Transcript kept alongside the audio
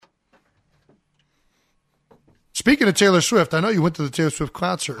Speaking of Taylor Swift, I know you went to the Taylor Swift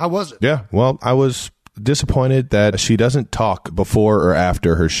concert. How was it? Yeah, well, I was disappointed that she doesn't talk before or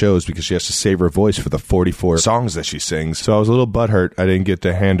after her shows because she has to save her voice for the 44 songs that she sings. So I was a little butthurt I didn't get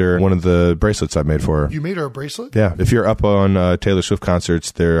to hand her one of the bracelets I made for her. You made her a bracelet? Yeah. If you're up on Taylor Swift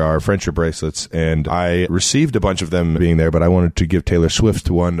concerts, there are friendship bracelets, and I received a bunch of them being there, but I wanted to give Taylor Swift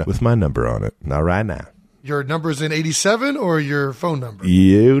one with my number on it. Not right now. Your number's in 87 or your phone number?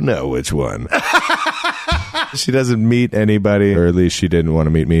 You know which one. She doesn't meet anybody, or at least she didn't want to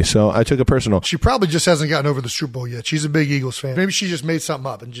meet me, so I took a personal. She probably just hasn't gotten over the Super Bowl yet. She's a big Eagles fan. Maybe she just made something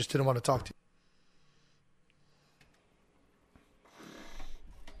up and just didn't want to talk to you.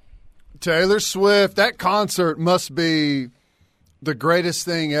 Taylor Swift, that concert must be the greatest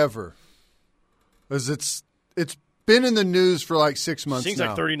thing ever. Because it's been in the news for like 6 months Seems now.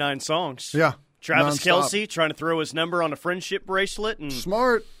 like 39 songs. Yeah. Travis nonstop. Kelce trying to throw his number on a friendship bracelet. And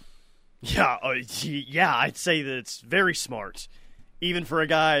Smart. yeah, I'd say that it's very smart. Even for a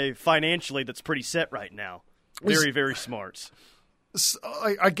guy financially that's pretty set right now. Very, very smart.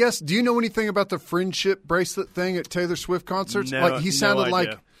 I guess, do you know anything about the friendship bracelet thing at Taylor Swift concerts? No, like he sounded no like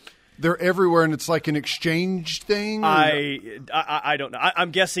idea. they're everywhere and it's like an exchange thing? I don't know.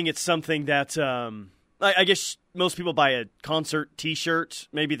 I'm guessing it's something that I guess most people buy a concert T-shirt.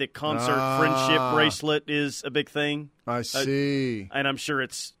 Maybe the concert friendship bracelet is a big thing. I see. And I'm sure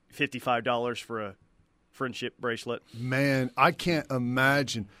it's $55 for a friendship bracelet. Man, I can't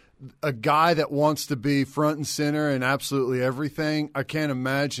imagine a guy that wants to be front and center in absolutely everything. I can't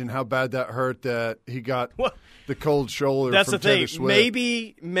imagine how bad that hurt that he got the cold shoulder That's from the thing. Taylor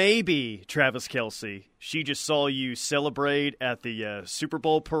Swift. Maybe Travis Kelce, she just saw you celebrate at the Super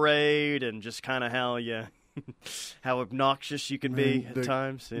Bowl parade and just kind of how obnoxious you can be at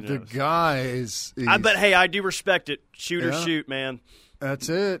times. Who The knows? guy is. But hey, I do respect it. Shoot or Yeah. shoot, man. That's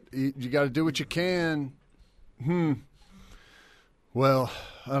it. You got to do what you can. Well,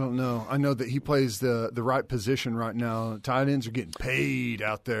 I don't know. I know that he plays the right position right now. Tight ends are getting paid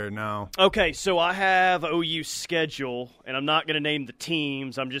out there now. Okay, so I have OU's schedule, and I'm not going to name the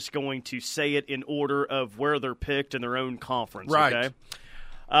teams. I'm just going to say it in order of where they're picked in their own conference. Right. Okay?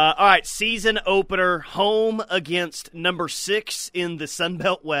 All right, season opener, home against number 6 in the Sun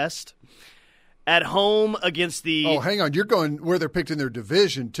Belt West. At home against the... Oh, hang on. You're going where they're picked in their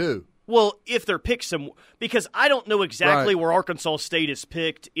division, too. Well, if they're picked because I don't know exactly Right. where Arkansas State is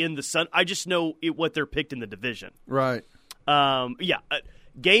picked in the Sun. I just know what they're picked in the division. Right.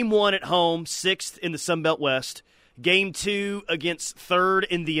 Game 1 at home, 6th in the Sun Belt West. Game 2 against 3rd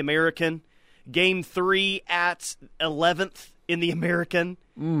in the American. Game 3 at 11th in the American.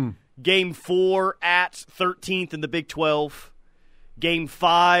 Game 4 at 13th in the Big 12. Game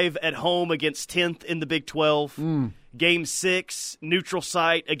 5 at home against 10th in the Big 12. Game 6, neutral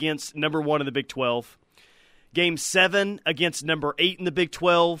site against number 1 in the Big 12. Game 7 against number 8 in the Big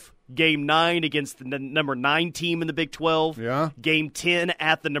 12. Game 9 against the number 9 team in the Big 12. Yeah. Game 10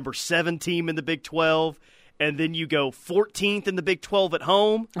 at the number 7 team in the Big 12. And then you go 14th in the Big 12 at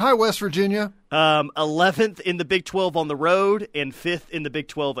home. Hi, West Virginia. 11th in the Big 12 on the road. And 5th in the Big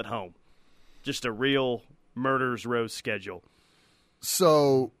 12 at home. Just a real murder's row schedule.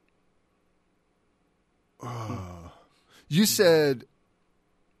 So, you said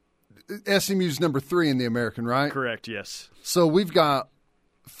SMU's number 3 in the American, right? Correct, yes. So we've got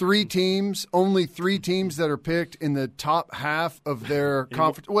 3 teams, only 3 teams that are picked in the top half of their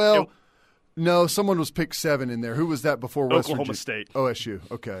conference. Well, no, someone was picked 7 in there. Who was that before West Oklahoma Virginia? State. OSU,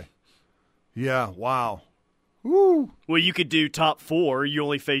 okay. Yeah, wow. Woo. Well, you could do top 4. You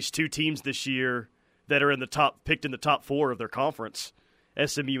only face 2 teams this year that are picked in the top 4 of their conference.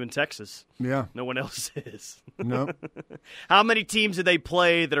 SMU and Texas. Yeah. No one else is. No. How many teams do they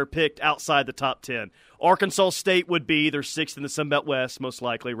play that are picked outside the top 10? Arkansas State would be. They're 6th in the Sun Belt West, most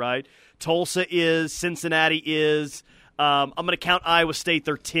likely, right? Tulsa is. Cincinnati is. I'm going to count Iowa State.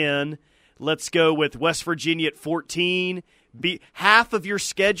 They're 10. Let's go with West Virginia at 14. Half of your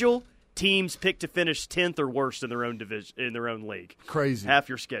schedule, teams picked to finish 10th or worse in their own division, in their own league. Crazy. Half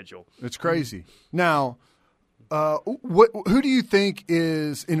your schedule. It's crazy. Now, who do you think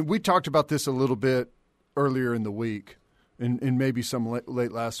is, and we talked about this a little bit earlier in the week and maybe some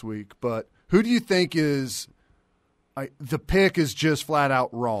late last week, but who do you think is the pick is just flat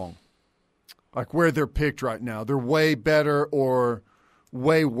out wrong? Like where they're picked right now. They're way better or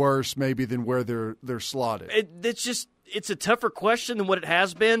way worse maybe than where they're slotted. It's a tougher question than what it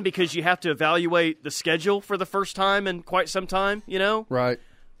has been because you have to evaluate the schedule for the first time in quite some time, you know? Right.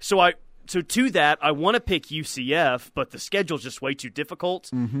 So to that, I want to pick UCF, but the schedule's just way too difficult.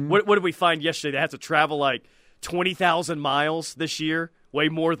 Mm-hmm. What did we find yesterday? They have to travel like 20,000 miles this year, way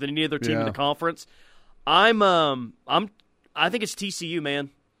more than any other team in the conference. I think it's TCU, man.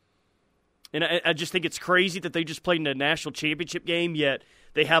 And I just think it's crazy that they just played in a national championship game, yet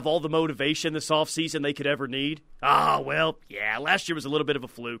they have all the motivation this offseason they could ever need. Well, yeah, last year was a little bit of a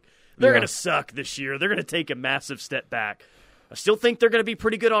fluke. They're going to suck this year. They're going to take a massive step back. I still think they're going to be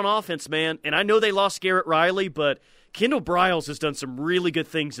pretty good on offense, man. And I know they lost Garrett Riley, but Kendall Briles has done some really good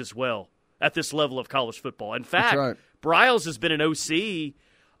things as well at this level of college football. In fact, Briles has been an OC,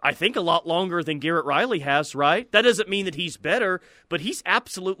 I think, a lot longer than Garrett Riley has, right? That doesn't mean that he's better, but he's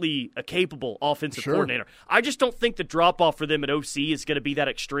absolutely a capable offensive coordinator. I just don't think the drop-off for them at OC is going to be that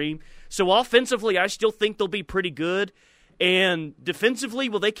extreme. So offensively, I still think they'll be pretty good. And defensively,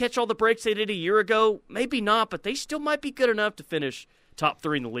 will they catch all the breaks they did a year ago? Maybe not, but they still might be good enough to finish top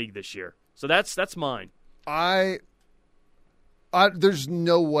 3 in the league this year. So that's mine. There's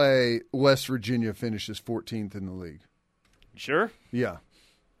no way West Virginia finishes 14th in the league. Sure? Yeah.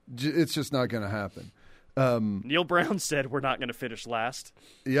 It's just not going to happen. Neil Brown said we're not going to finish last.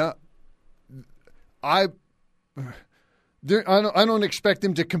 Yeah. I don't expect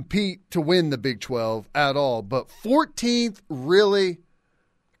them to compete to win the Big 12 at all. But 14th, really?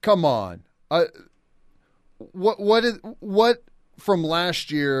 Come on. What from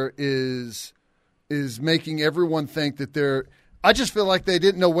last year is making everyone think that they're – I just feel like they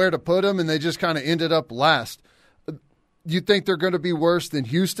didn't know where to put them, and they just kind of ended up last. You think they're going to be worse than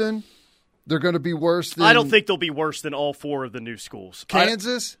Houston? They're going to be worse than – I don't think they'll be worse than all 4 of the new schools.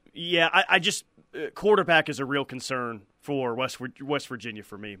 Kansas? I just quarterback is a real concern for West Virginia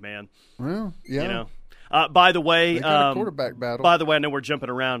for me, man. Well, yeah. You know? By the way, they got a quarterback battle. By the way, I know we're jumping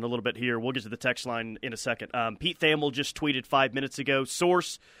around a little bit here. We'll get to the text line in a second. Pete Thamel just tweeted 5 minutes ago.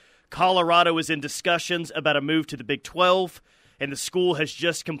 Source, Colorado is in discussions about a move to the Big 12, and the school has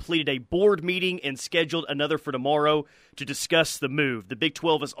just completed a board meeting and scheduled another for tomorrow to discuss the move. The Big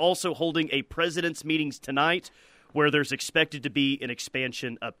 12 is also holding a president's meetings tonight where there's expected to be an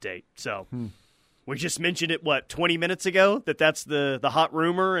expansion update. So we just mentioned it, 20 minutes ago, that's the hot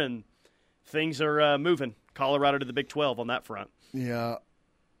rumor, and things are moving Colorado to the Big 12 on that front. Yeah.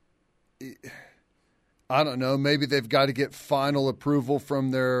 I don't know. Maybe they've got to get final approval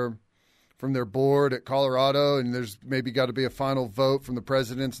from their board at Colorado, and there's maybe got to be a final vote from the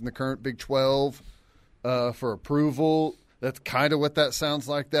presidents in the current Big 12 for approval. That's kind of what that sounds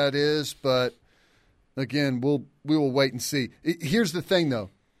like that is. But, again, we will wait and see. Here's the thing,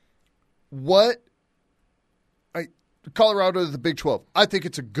 though. Colorado to the Big 12. I think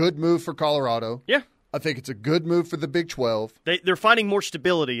it's a good move for Colorado. Yeah. I think it's a good move for the Big 12. They're finding more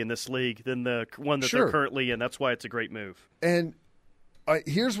stability in this league than the one that they're currently in. That's why it's a great move. And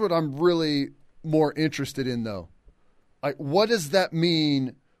here's what I'm really more interested in, though. What does that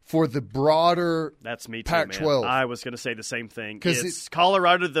mean for the broader That's me too, Pac-12? Man. I was going to say the same thing. It's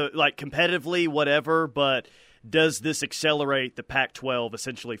Colorado, competitively, whatever, but does this accelerate the Pac-12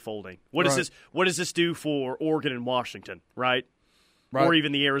 essentially folding? What does this do for Oregon and Washington, right? Or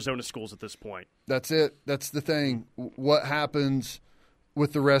even the Arizona schools at this point? That's it. That's the thing. What happens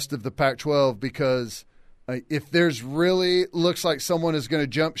with the rest of the Pac-12? Because if there's really looks like someone is going to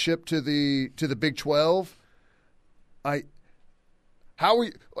jump ship to the Big 12,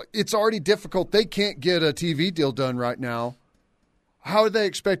 it's already difficult. They can't get a TV deal done right now. How would they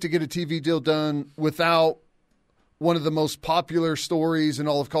expect to get a TV deal done without one of the most popular stories in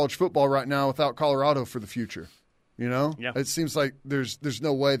all of college football right now, without Colorado for the future? You know? Yeah. It seems like there's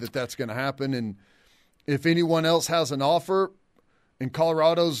no way that that's going to happen. And if anyone else has an offer and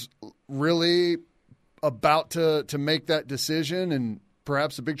Colorado's really about to make that decision and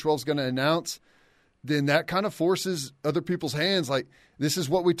perhaps the Big 12 is going to announce, then that kind of forces other people's hands. Like, this is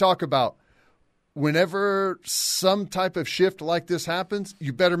what we talk about. Whenever some type of shift like this happens,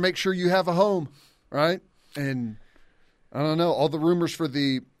 you better make sure you have a home, right? And I don't know, all the rumors for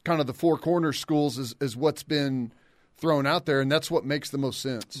the kind of the Four Corners schools is what's been thrown out there, and that's what makes the most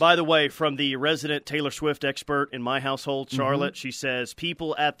sense. By the way, from the resident Taylor Swift expert in my household, Charlotte, she says,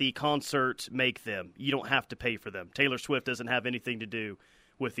 people at the concert make them. You don't have to pay for them. Taylor Swift doesn't have anything to do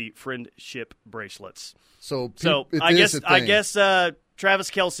with the friendship bracelets. So I guess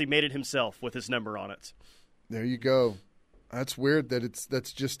Travis Kelce made it himself with his number on it. There you go. That's weird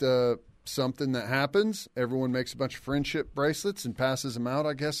that's just something that happens. Everyone makes a bunch of friendship bracelets and passes them out,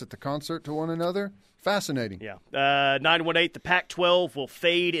 I guess, at the concert to one another. Fascinating. Yeah. 918, the Pac-12 will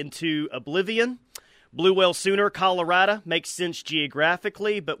fade into oblivion. Blue Whale Sooner, Colorado, makes sense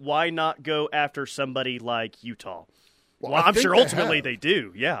geographically, but why not go after somebody like Utah? Well, I'm sure ultimately they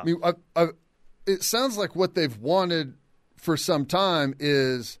do, yeah. I mean, it sounds like what they've wanted for some time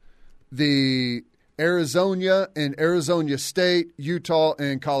is the Arizona and Arizona State, Utah,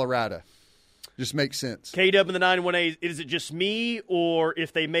 and Colorado. Just makes sense. K-Dub in the 918, is it just me, or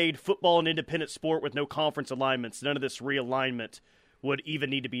if they made football an independent sport with no conference alignments, none of this realignment would even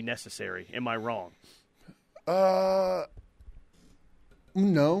need to be necessary? Am I wrong?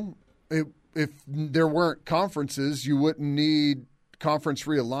 No. If there weren't conferences, you wouldn't need conference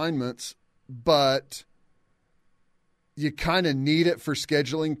realignments, but you kind of need it for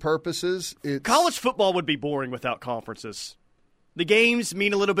scheduling purposes. College football would be boring without conferences. The games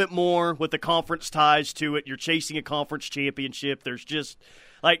mean a little bit more with the conference ties to it. You're chasing a conference championship. There's just,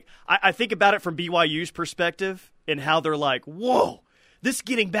 like, I think about it from BYU's perspective and how they're like, whoa, this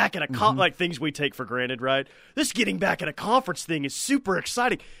getting back in a like things we take for granted, right? This getting back in a conference thing is super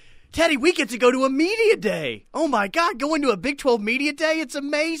exciting. Teddy, we get to go to a media day. Oh, my God, going to a Big 12 media day? It's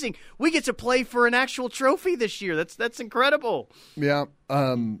amazing. We get to play for an actual trophy this year. That's incredible. Yeah.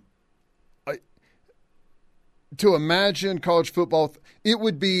 To imagine college football, it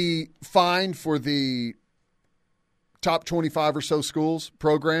would be fine for the top 25 or so schools,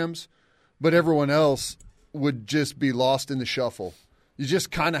 programs, but everyone else would just be lost in the shuffle. You just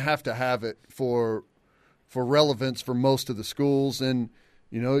kind of have to have it for relevance for most of the schools. And,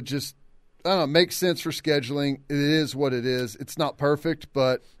 it just, I don't know, makes sense for scheduling. It is what it is. It's not perfect,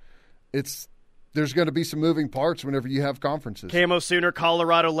 but there's going to be some moving parts whenever you have conferences. Camo Sooner,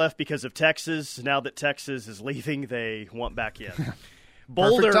 Colorado left because of Texas. Now that Texas is leaving, they want back in.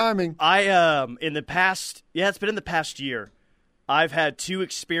 Boulder, perfect timing. In the past, it's been in the past year, I've had two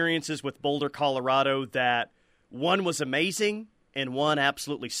experiences with Boulder, Colorado that one was amazing and one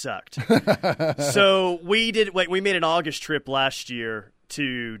absolutely sucked. So we made an August trip last year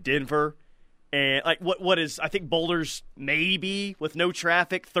to Denver. And I think Boulder's maybe, with no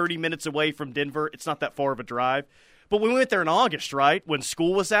traffic, 30 minutes away from Denver. It's not that far of a drive. But we went there in August, right, when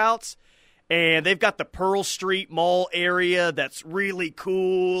school was out. And they've got the Pearl Street Mall area that's really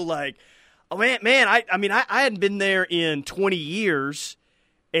cool. Like, oh, man, I hadn't been there in 20 years.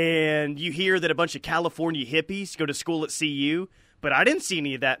 And you hear that a bunch of California hippies go to school at CU. But I didn't see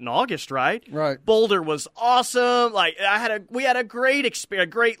any of that in August, right? Right. Boulder was awesome. Like we had a great experience, a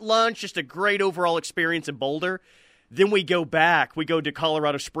great lunch, just a great overall experience in Boulder. Then we go back. We go to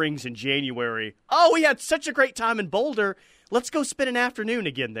Colorado Springs in January. Oh, we had such a great time in Boulder. Let's go spend an afternoon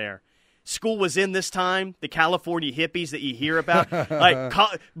again there. School was in this time. The California hippies that you hear about.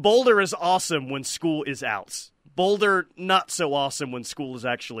 Boulder is awesome when school is out. Boulder, not so awesome when school is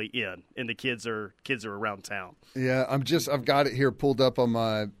actually in and the kids are around town. Yeah, I've got it here pulled up on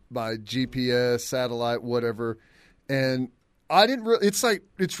my GPS, satellite, whatever. And I didn't really,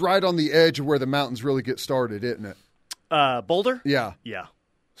 it's right on the edge of where the mountains really get started, isn't it? Boulder? Yeah. Yeah.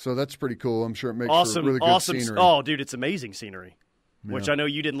 So that's pretty cool. I'm sure it makes awesome, for really good scenery. Oh, dude, it's amazing scenery. Yeah. Which I know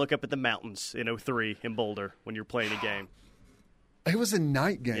you didn't look up at the mountains in 03 in Boulder when you were playing a game. It was a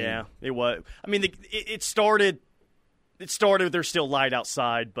night game. Yeah, it was. I mean, it started. There's still light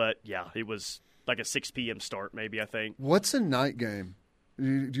outside, but yeah, it was like a 6 p.m. start, maybe. I think. What's a night game?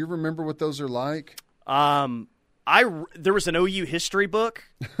 Do you remember what those are like? There was an OU history book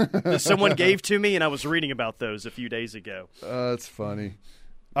that someone gave to me, and I was reading about those a few days ago. That's funny.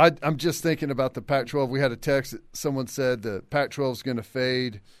 I'm just thinking about the Pac-12. We had a text that someone said the Pac-12 is going to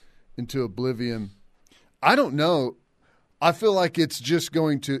fade into oblivion. I don't know. I feel like it's just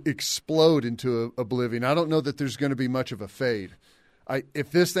going to explode into oblivion. I don't know that there's going to be much of a fade.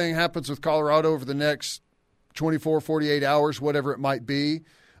 If this thing happens with Colorado over the next 24, 48 hours, whatever it might be,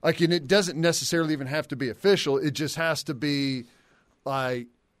 and it doesn't necessarily even have to be official. It just has to be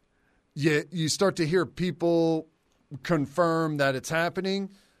you start to hear people confirm that it's happening.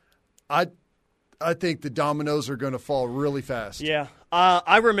 I think the dominoes are going to fall really fast. Yeah.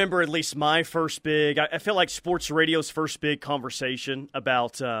 I remember at least my first I feel like sports radio's first big conversation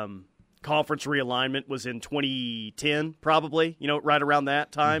about conference realignment was in 2010, probably, right around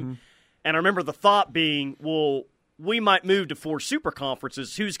that time. Mm-hmm. And I remember the thought being, well, we might move to 4 super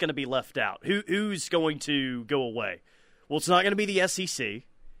conferences. Who's going to be left out? Who's going to go away? Well, it's not going to be the SEC.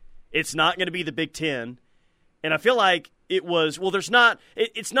 It's not going to be the Big Ten. And I feel like it was, it's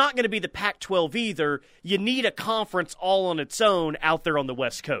not going to be the Pac-12 either. You need a conference all on its own out there on the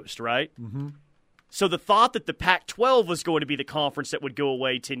West Coast, right? Mm-hmm. So the thought that the Pac-12 was going to be the conference that would go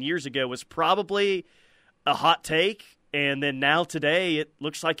away 10 years ago was probably a hot take. And then now today it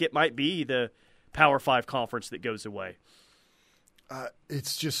looks like it might be the Power 5 conference that goes away.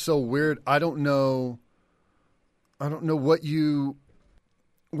 It's just so weird. I don't know what do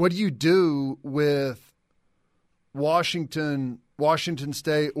you do with Washington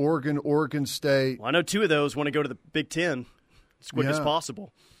State, Oregon State. Well, I know 2 of those want to go to the Big Ten as quick as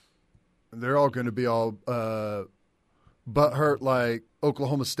possible. They're all going to be all butthurt like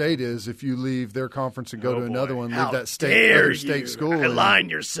Oklahoma State is if you leave their conference and go to another one, leave that dare state you school. align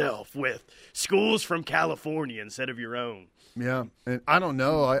yourself with schools from California instead of your own. Yeah, and I don't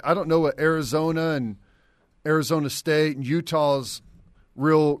know. I don't know what Arizona and Arizona State and Utah's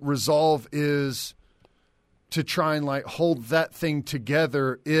real resolve is to try and like hold that thing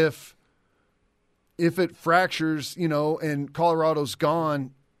together if it fractures, and Colorado's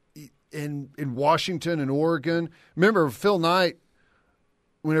gone in Washington and Oregon. Remember Phil Knight,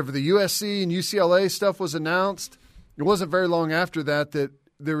 whenever the USC and UCLA stuff was announced, it wasn't very long after that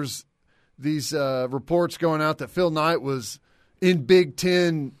there was these reports going out that Phil Knight was in Big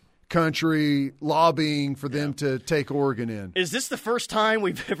Ten country lobbying for them to take Oregon in. Is this the first time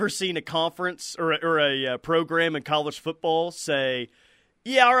we've ever seen a conference or a program in college football say,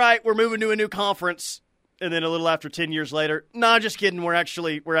 yeah, all right, we're moving to a new conference, and then a little after 10 years later, nah, just kidding, we're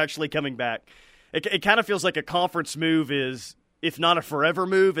actually coming back? It kind of feels like a conference move is, if not a forever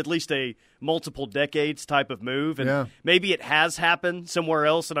move, at least a multiple decades type of move. And maybe it has happened somewhere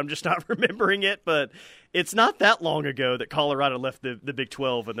else and I'm just not remembering it, but it's not that long ago that Colorado left the Big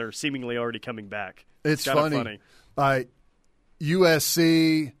 12 and they're seemingly already coming back. It's funny.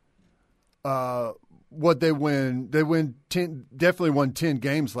 USC, what they win? They definitely won 10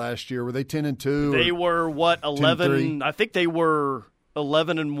 games last year. Were they 10-2? They were 11? I think they were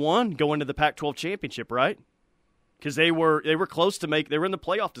 11-1 going to the Pac-12 championship, right? Because they were close to they were in the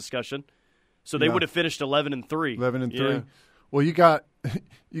playoff discussion, so they would have finished 11-3. 11-3. Yeah. Well, you got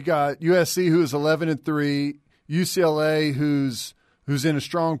USC who's 11-3, UCLA who's in a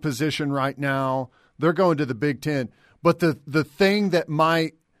strong position right now. They're going to the Big Ten, but the thing that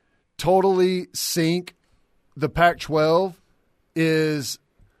might totally sink the Pac-12 is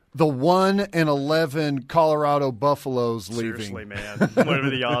the 1-11 Colorado Buffaloes leaving. Seriously, man. What are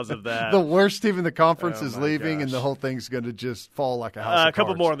the odds of that? The worst team in the conference is leaving, and the whole thing's going to just fall like a house of cards. A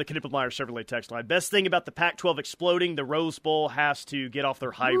couple more on the Knippelmeyer Chevrolet text line. Best thing about the Pac-12 exploding, the Rose Bowl has to get off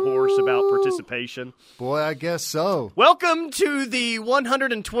their high horse about participation. Boy, I guess so. Welcome to the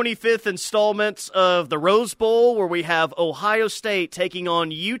 125th installment of the Rose Bowl, where we have Ohio State taking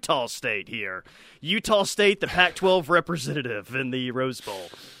on Utah State here. Utah State, the Pac-12 representative in the Rose Bowl.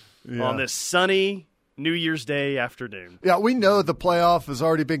 Yeah. On this sunny New Year's Day afternoon. Yeah, we know the playoff has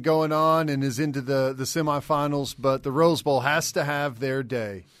already been going on and is into the semifinals, but the Rose Bowl has to have their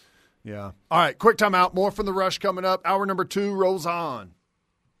day. Yeah. All right, quick timeout. More from The Rush coming up. Hour number 2 rolls on.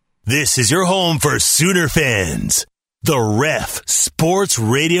 This is your home for Sooner fans. The Ref Sports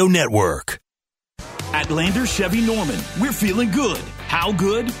Radio Network. At Landers Chevy Norman, we're feeling good. How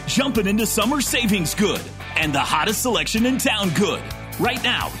good? Jumping into summer savings good. And the hottest selection in town good. Right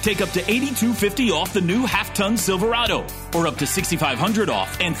now, take up to $8,250 off the new half-ton Silverado, or up to $6,500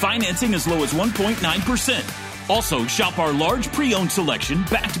 off, and financing as low as 1.9%. Also, shop our large pre-owned selection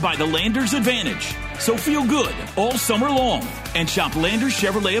backed by the Landers Advantage. So feel good all summer long, and shop Landers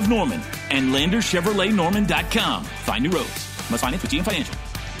Chevrolet of Norman and LandersChevroletNorman.com. Find new roads. Must finance with GM Financial.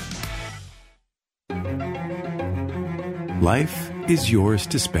 Life is yours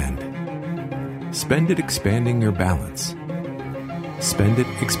to spend. Spend it expanding your balance. Spend it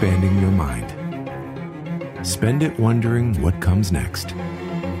expanding your mind. Spend it wondering what comes next.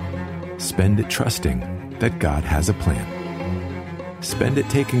 Spend it trusting that God has a plan. Spend it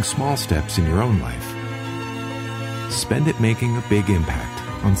taking small steps in your own life. Spend it making a big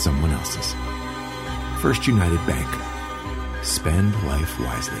impact on someone else's. First United Bank. Spend life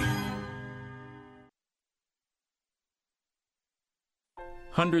wisely.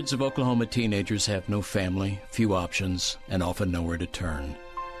 Hundreds of Oklahoma teenagers have no family, few options, and often nowhere to turn.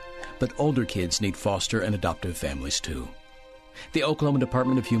 But older kids need foster and adoptive families too. The Oklahoma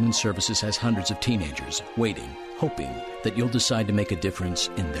Department of Human Services has hundreds of teenagers waiting, hoping that you'll decide to make a difference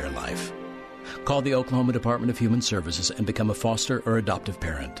in their life. Call the Oklahoma Department of Human Services and become a foster or adoptive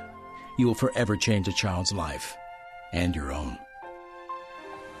parent. You will forever change a child's life and your own.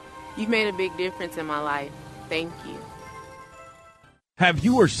 You've made a big difference in my life. Thank you. Have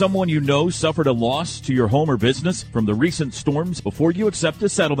you or someone you know suffered a loss to your home or business from the recent storms? Before you accept a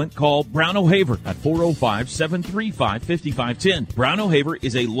settlement, call Brown O'Haver at 405-735-5510. Brown O'Haver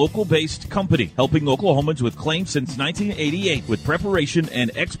is a local-based company helping Oklahomans with claims since 1988 with preparation and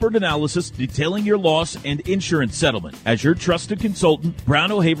expert analysis detailing your loss and insurance settlement. As your trusted consultant,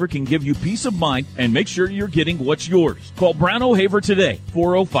 Brown O'Haver can give you peace of mind and make sure you're getting what's yours. Call Brown O'Haver today,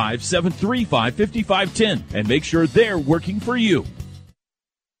 405-735-5510, and make sure they're working for you.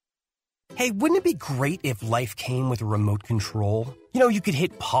 Hey, wouldn't it be great if life came with a remote control? You know, you could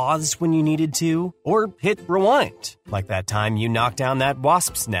hit pause when you needed to, or hit rewind, like that time you knocked down that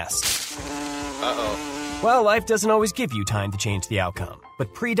wasp's nest. Uh-oh. Well, life doesn't always give you time to change the outcome,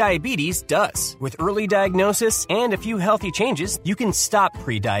 but prediabetes does. With early diagnosis and a few healthy changes, you can stop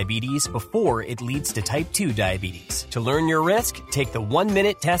prediabetes before it leads to type 2 diabetes. To learn your risk, take the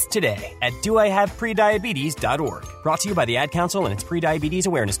 1-minute test today at doihaveprediabetes.org. Brought to you by the Ad Council and its prediabetes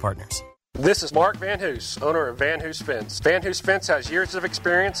awareness partners. This is Mark Van Hoos, owner of Van Hoos Fence. Van Hoos Fence has years of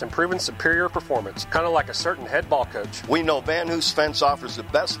experience and proven superior performance, kind of like a certain head ball coach. We know Van Hoos Fence offers the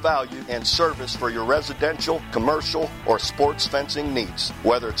best value and service for your residential, commercial, or sports fencing needs.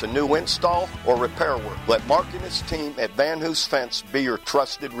 Whether it's a new install or repair work, let Mark and his team at Van Hoos Fence be your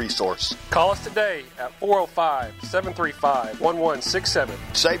trusted resource. Call us today at 405-735-1167.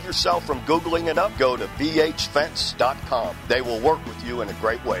 Save yourself from Googling it up. Go to vhfence.com. They will work with you in a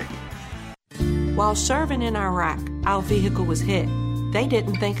great way. While serving in Iraq, our vehicle was hit. They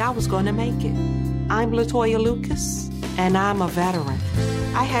didn't think I was going to make it. I'm Latoya Lucas, and I'm a veteran.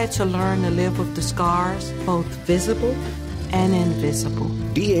 I had to learn to live with the scars, both visible and invisible.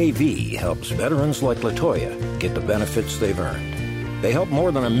 DAV helps veterans like Latoya get the benefits they've earned. They help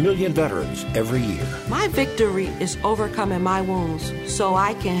more than 1 million veterans every year. My victory is overcoming my wounds so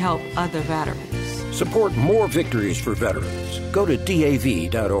I can help other veterans. Support more victories for veterans. Go to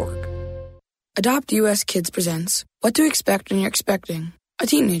DAV.org. Adopt US Kids presents What to Expect When You're Expecting a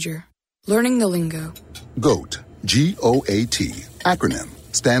Teenager. Learning the lingo. GOAT, G-O-A-T, acronym,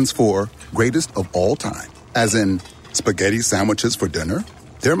 stands for Greatest of All Time. As in, spaghetti sandwiches for dinner?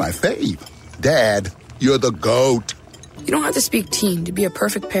 They're my fave. Dad, you're the GOAT. You don't have to speak teen to be a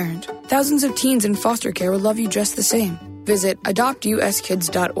perfect parent. Thousands of teens in foster care will love you just the same. Visit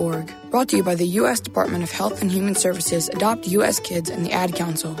adoptuskids.org. Brought to you by the U.S. Department of Health and Human Services, Adopt U.S. Kids, and the Ad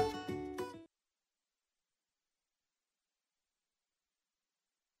Council.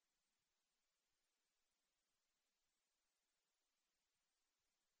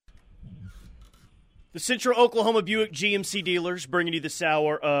 The Central Oklahoma Buick GMC dealers bringing you this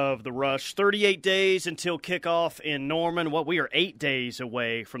hour of The Rush. 38 days until kickoff in Norman. We are 8 days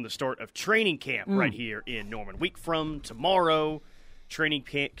away from the start of training camp right here in Norman. Week from tomorrow, training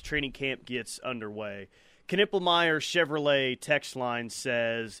camp gets underway. Knippelmeyer Chevrolet text line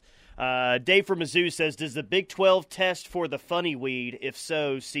says, Dave from Mizzou says, does the Big 12 test for the funny weed? If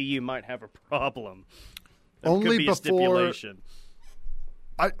so, CU might have a problem. That Only could be before... a stipulation.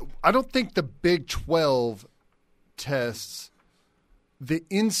 I don't think the Big 12 tests. The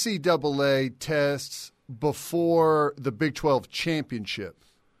NCAA tests before the Big 12 championship.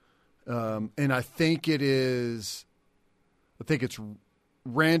 And I think it's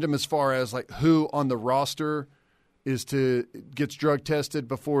random as far as like who on the roster gets drug tested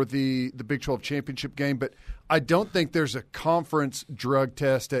before the Big 12 championship game. But I don't think there's a conference drug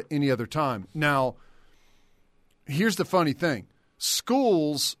test at any other time. Now, here's the funny thing.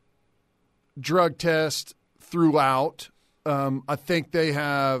 Schools drug test throughout. I think they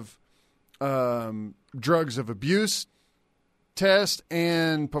have drugs of abuse test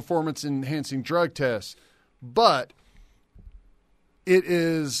and performance-enhancing drug tests. But it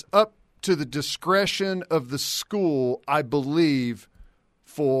is up to the discretion of the school, I believe,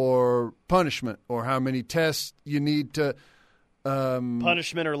 for punishment or how many tests you need to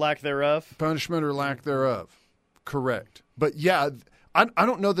punishment or lack thereof. Punishment or lack thereof. Correct. But, yeah, I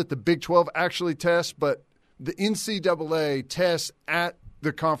don't know that the Big 12 actually tests, but the NCAA tests at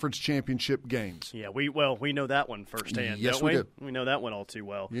the conference championship games. Yeah, we know that one firsthand, yes, don't we? do. We know that one all too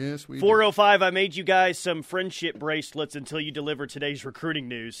well. Yes, we 405, I made you guys some friendship bracelets until you delivered today's recruiting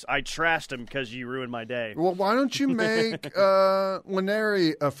news. I trashed them because you ruined my day. Well, why don't you make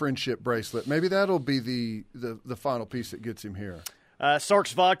Laneri a friendship bracelet? Maybe that'll be the final piece that gets him here.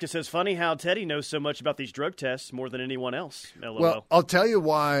 Sark's Vodka says, funny how Teddy knows so much about these drug tests more than anyone else. LOL. Well, I'll tell you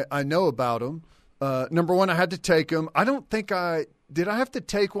why I know about them. Number one, I had to take them. I don't think did I have to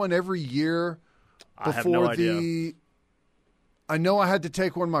take one every year before I have no idea. I know I had to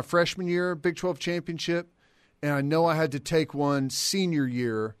take one my freshman year, Big 12 championship, and I know I had to take one senior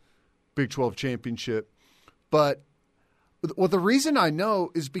year, Big 12 championship. But, the reason I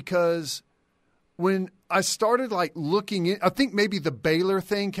know is because when I started looking in, I think maybe the Baylor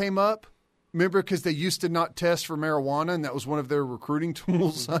thing came up. Remember, because they used to not test for marijuana, and that was one of their recruiting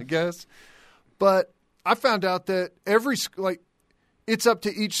tools, I guess. But I found out that it's up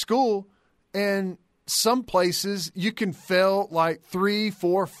to each school, and some places you can fail 3,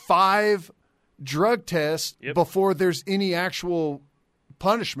 4, 5 drug tests before there's any actual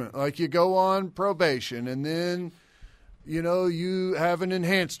punishment. Like you go on probation, and then you have an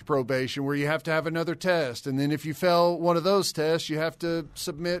enhanced probation where you have to have another test. And then if you fail one of those tests, you have to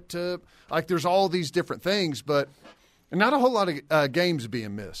submit to – there's all these different things, but not a whole lot of games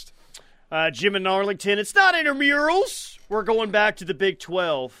being missed. Jim in Arlington, it's not intramurals. We're going back to the Big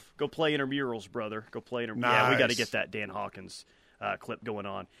 12. Go play intramurals, brother. Go play intramurals. Nice. Yeah, we got to get that Dan Hawkins clip going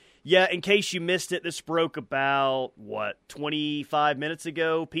on. Yeah, in case you missed it, this broke about, 25 minutes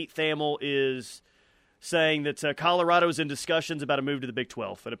ago. Pete Thamel is saying that Colorado is in discussions about a move to the Big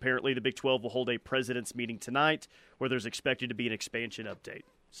 12. And apparently the Big 12 will hold a president's meeting tonight where there's expected to be an expansion update.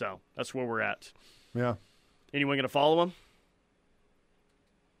 So that's where we're at. Yeah. Anyone going to follow him?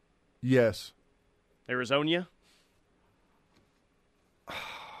 Yes. Arizona?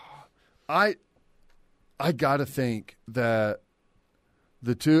 I got to think that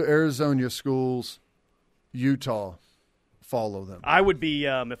the two Arizona schools, Utah, follow them. I would be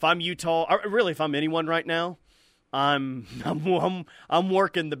if I'm Utah. Really, if I'm anyone right now, I'm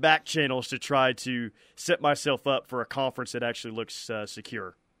working the back channels to try to set myself up for a conference that actually looks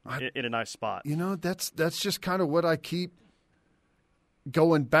secure in a nice spot. You know, that's just kind of what I keep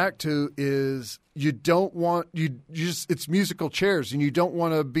going back to is you don't want it's musical chairs, and you don't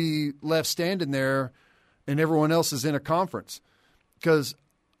want to be left standing there and everyone else is in a conference. Because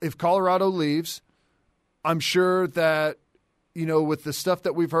if Colorado leaves, I'm sure that, with the stuff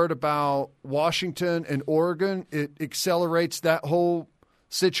that we've heard about Washington and Oregon, it accelerates that whole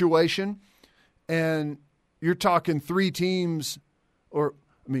situation. And you're talking 3 teams,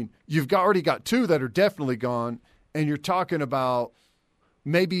 you've already got 2 that are definitely gone, and you're talking about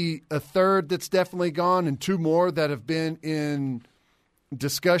maybe a third that's definitely gone and 2 more that have been in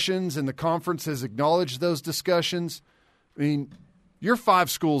discussions, and the conference has acknowledged those discussions. You're 5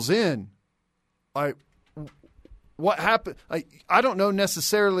 schools in. What happened? I don't know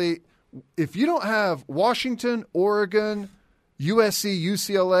necessarily if you don't have Washington, Oregon, USC,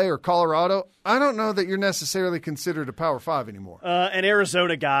 UCLA, or Colorado. I don't know that you're necessarily considered a Power 5 anymore. An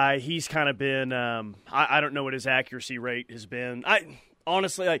Arizona guy, he's kind of been. I don't know what his accuracy rate has been.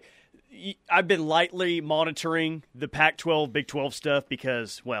 Honestly, I've been lightly monitoring the Pac-12, Big 12 stuff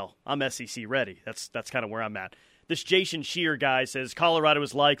because, I'm SEC ready. That's kind of where I'm at. This Jason Shear guy says Colorado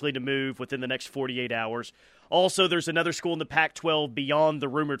is likely to move within the next 48 hours. Also, there's another school in the Pac-12 beyond the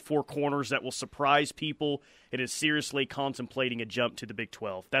rumored 4 corners that will surprise people and is seriously contemplating a jump to the Big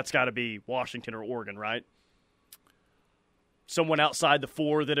 12. That's got to be Washington or Oregon, right? Someone outside the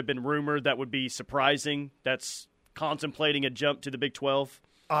 4 that have been rumored that would be surprising that's contemplating a jump to the Big 12.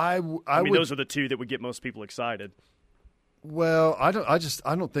 I mean, those are the 2 that would get most people excited. Well, I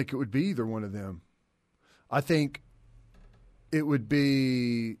don't think it would be either one of them. I think it would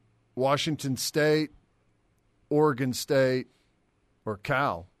be Washington State, Oregon State, or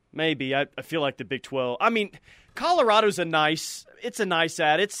Cal. Maybe. I feel like the Big 12. Colorado's a nice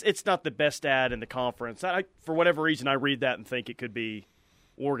ad. It's not the best ad in the conference. For whatever reason, I read that and think it could be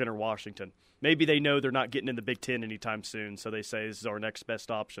Oregon or Washington. Maybe they know they're not getting in the Big 10 anytime soon, so they say this is our next best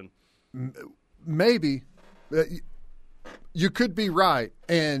option. Maybe. You could be right,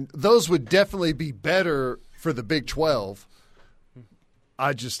 and those would definitely be better for the Big 12.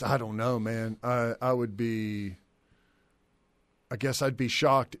 I don't know, man. I guess I'd be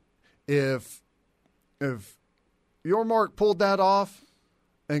shocked if Yormark pulled that off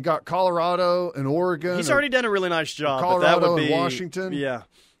and got Colorado and Oregon. He's already done a really nice job. Colorado but that would be, and Washington. Yeah,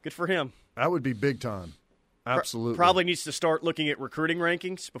 good for him. That would be big time. Absolutely. Probably needs to start looking at recruiting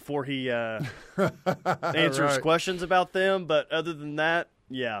rankings before he answers questions about them. But other than that,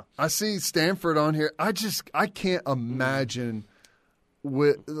 yeah. I see Stanford on here. I can't imagine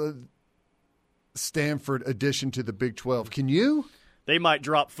with Stanford addition to the Big 12. Can you? They might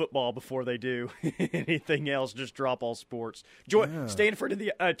drop football before they do anything else. Just drop all sports. Stanford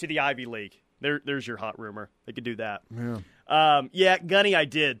to the Ivy League. There's your hot rumor. They could do that. Yeah. Gunny, I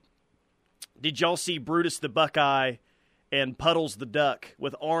did. Did y'all see Brutus the Buckeye and Puddles the Duck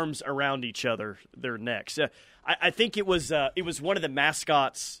with arms around each other, their necks? I think it was one of the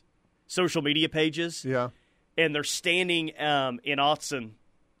mascots' social media pages. Yeah. And they're standing in Autzen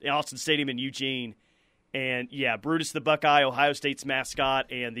Stadium in Eugene. And, yeah, Brutus the Buckeye, Ohio State's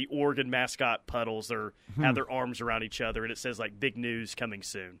mascot, and the Oregon mascot Puddles have their arms around each other. And it says, big news coming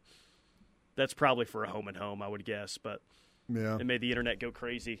soon. That's probably for a home and home, I would guess. But yeah, it made the internet go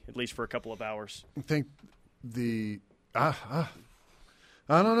crazy, at least for a couple of hours. I think I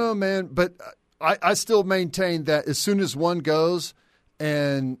don't know, man. But I still maintain that as soon as one goes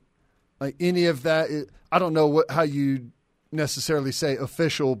and any of that, I don't know how you necessarily say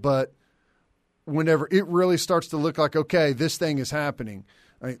official, but whenever it really starts to look like, okay, this thing is happening,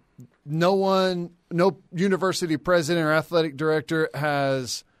 no university president or athletic director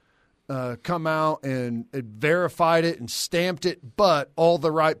has come out and verified it and stamped it, but all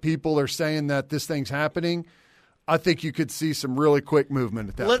the right people are saying that this thing's happening. I think you could see some really quick movement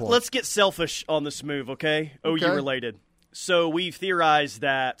at that point. Let's get selfish on this move, okay? OU related. So we've theorized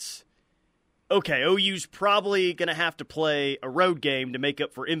that, OU's probably going to have to play a road game to make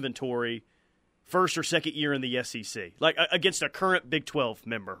up for inventory first or second year in the SEC, like against a current Big 12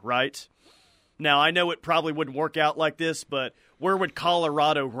 member, right? Now, I know it probably wouldn't work out like this, but where would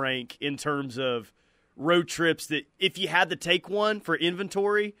Colorado rank in terms of road trips that if you had to take one for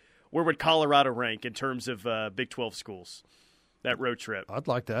inventory, where would Colorado rank in terms of Big 12 schools, that road trip? I'd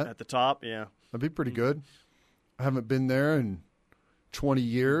like that. At the top, yeah. That'd be pretty good. I haven't been there in 20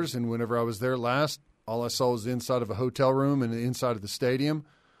 years, and whenever I was there last, all I saw was the inside of a hotel room and the inside of the stadium.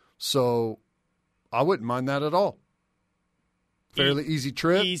 So I wouldn't mind that at all. Fairly easy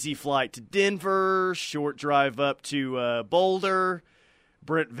trip. Easy flight to Denver, short drive up to Boulder.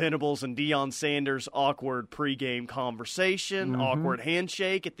 Brent Venables and Deion Sanders, awkward pregame conversation, awkward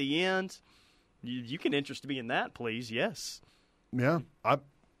handshake at the end. You can interest me in that, please. Yes. Yeah.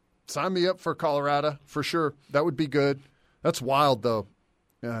 Sign me up for Colorado, for sure. That would be good. That's wild, though.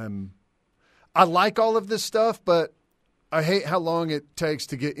 I like all of this stuff, but I hate how long it takes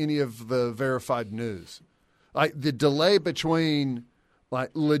to get any of the verified news. Like the delay between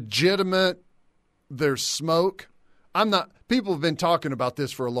legitimate, there's smoke. People have been talking about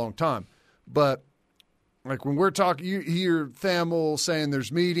this for a long time, but like when we're talking, you hear Thamel saying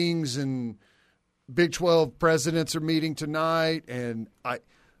there's meetings and Big 12 presidents are meeting tonight, and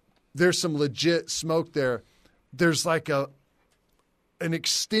there's some legit smoke there. There's like an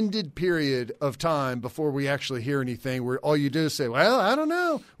extended period of time before we actually hear anything where all you do is say, well, I don't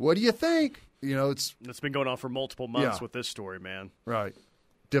know. What do you think? It's been going on for multiple months with this story, man. Right.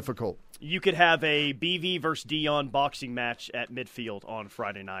 Difficult. You could have a BV versus Deion boxing match at midfield on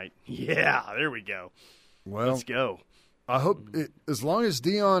Friday night. Yeah, there we go. Well, let's go. I hope as long as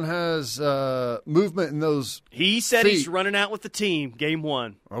Deion has movement in those He said feet. He's running out with the team, game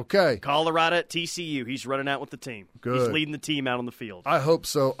 1. Okay. Colorado at TCU. He's running out with the team. Good. He's leading the team out on the field. I hope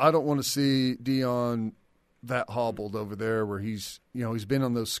so. I don't want to see Deion that hobbled over there where he's been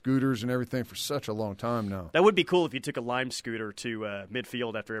on those scooters and everything for such a long time now. That would be cool if you took a Lime scooter to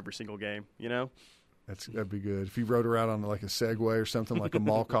midfield after every single game, That'd be good. If he rode around on like a Segway or something like a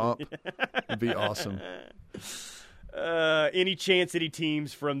mall cop, it'd be awesome. Any chance any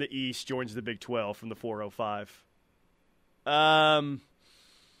teams from the East joins the Big 12 from the 405?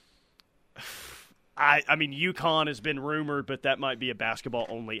 I mean, UConn has been rumored, but that might be a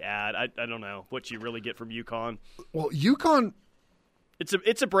basketball-only ad. I don't know what you really get from UConn. Well, UConn,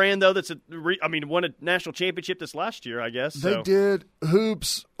 it's a brand though that's won a national championship this last year, I guess. They did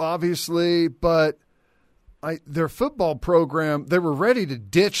hoops, obviously, but their football program, they were ready to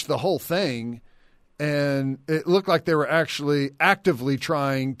ditch the whole thing, and it looked like they were actually actively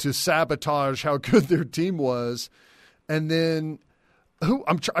trying to sabotage how good their team was, and then.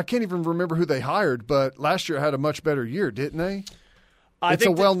 I can't even remember who they hired, but last year had a much better year, didn't they? It's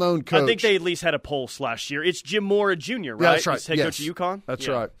a well-known coach. I think they at least had a pulse last year. It's Jim Mora Jr., right? Yeah, that's right. He's head coach of UConn? That's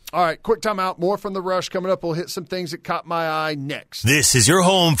right. All right, quick timeout. More from The Rush coming up. We'll hit some things that caught my eye next. This is your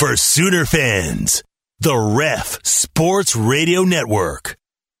home for Sooner fans. The Ref Sports Radio Network.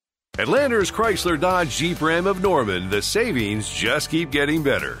 At Landers Chrysler Dodge Jeep Ram of Norman, the savings just keep getting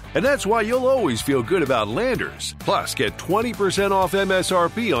better. And that's why you'll always feel good about Landers. Plus, get 20% off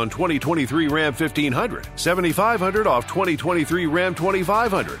MSRP on 2023 Ram 1500, $7,500 off 2023 Ram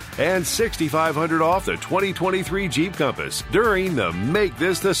 2500, and $6,500 off the 2023 Jeep Compass during the Make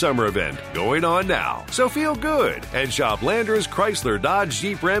This the Summer event going on now. So feel good and shop Landers Chrysler Dodge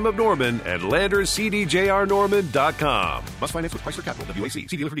Jeep Ram of Norman at LandersCDJRNorman.com. Must finance with Chrysler Capital, WAC.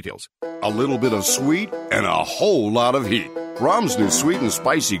 See dealer for details. A little bit of sweet and a whole lot of heat. Brahms' new sweet and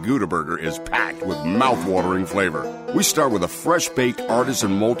spicy Gouda Burger is packed with mouth-watering flavor. We start with a fresh-baked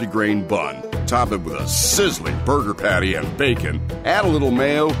artisan multigrain bun, top it with a sizzling burger patty and bacon, add a little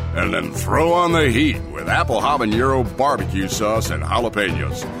mayo, and then throw on the heat with apple habanero barbecue sauce and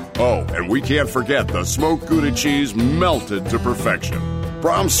jalapenos. Oh, and we can't forget the smoked Gouda cheese melted to perfection.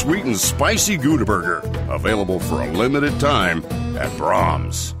 Brahms' sweet and spicy Gouda Burger, available for a limited time at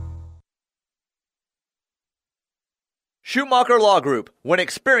Brahms. Schumacher Law Group, when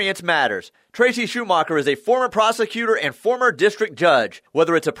experience matters. Tracy Schumacher is a former prosecutor and former district judge.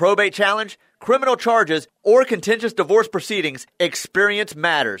 Whether it's a probate challenge, criminal charges, or contentious divorce proceedings, experience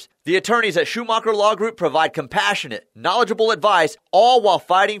matters. The attorneys at Schumacher Law Group provide compassionate, knowledgeable advice, all while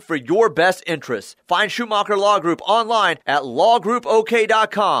fighting for your best interests. Find Schumacher Law Group online at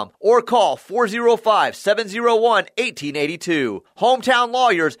lawgroupok.com or call 405-701-1882. Hometown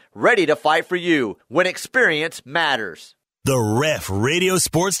lawyers ready to fight for you when experience matters. The Ref Radio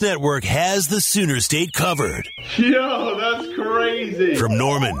Sports Network has the Sooner State covered. Yo, that's crazy. From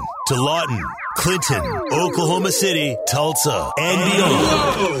Norman to Lawton, Clinton, Oklahoma City, Tulsa, and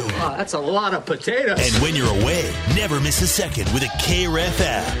beyond. Wow, that's a lot of potatoes. And when you're away, never miss a second with a KREF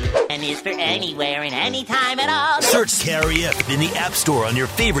app. And is for anywhere and anytime at all. Search KREF in the App Store on your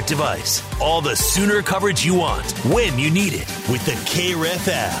favorite device. All the Sooner coverage you want, when you need it, with the KREF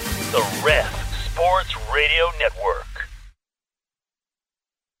app. The Ref Sports Radio Network.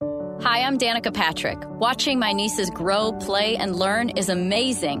 Hi, I'm Danica Patrick. Watching my nieces grow, play, and learn is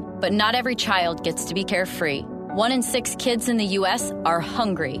amazing, but not every child gets to be carefree. 1 in 6 kids in the U.S. are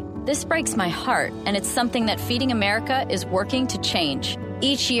hungry. This breaks my heart, and it's something that Feeding America is working to change.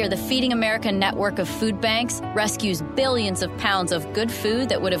 Each year, the Feeding America network of food banks rescues billions of pounds of good food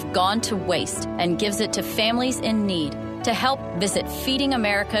that would have gone to waste and gives it to families in need. To help, visit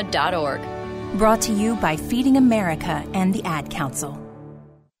feedingamerica.org. Brought to you by Feeding America and the Ad Council.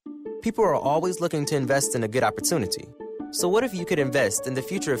 People are always looking to invest in a good opportunity. So what if you could invest in the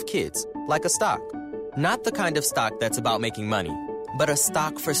future of kids, like a stock? Not the kind of stock that's about making money, but a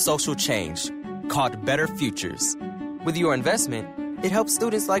stock for social change called Better Futures. With your investment, it helps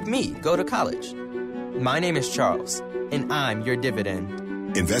students like me go to college. My name is Charles, and I'm your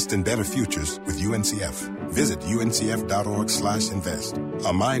dividend. Invest in better futures with UNCF. Visit uncf.org/invest.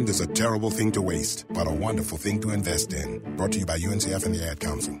 A mind is a terrible thing to waste, but a wonderful thing to invest in. Brought to you by UNCF and the Ad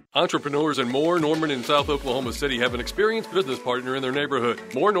Council. Entrepreneurs in Moore, Norman, and South Oklahoma City have an experienced business partner in their neighborhood.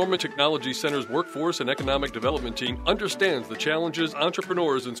 Moore Norman Technology Center's workforce and economic development team understands the challenges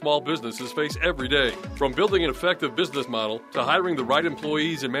entrepreneurs and small businesses face every day. From building an effective business model to hiring the right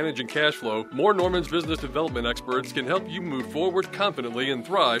employees and managing cash flow, Moore Norman's business development experts can help you move forward confidently and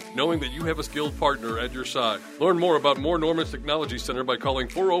thrive, knowing that you have a skilled partner at your side. Learn more about Moore Norman's Technology Center by calling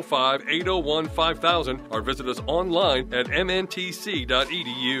 405-801-5000 or visit us online at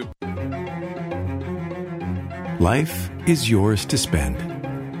mntc.edu. Life is yours to spend.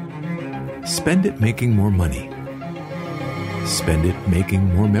 Spend it making more money. Spend it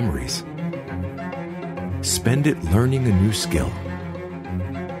making more memories. Spend it learning a new skill.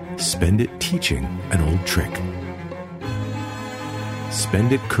 Spend it teaching an old trick.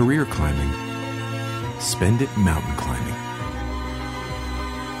 Spend it career climbing. Spend it mountain climbing.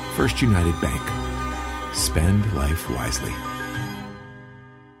 First United Bank. Spend life wisely.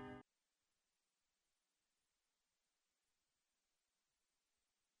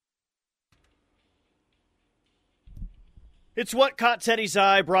 It's What Caught Teddy's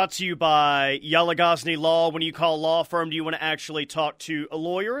Eye, brought to you by Yala-Gosney Law. When you call a law firm, do you want to actually talk to a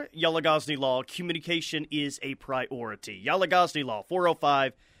lawyer? Yala-Gosney Law, communication is a priority. Yala-Gosney Law,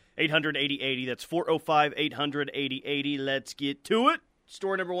 405-800-8080. That's 405-800-8080. Let's get to it.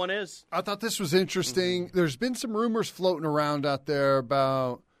 Story number one is? I thought this was interesting. There's been some rumors floating around out there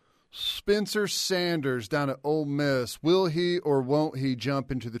about Spencer Sanders down at Ole Miss. Will he or won't he jump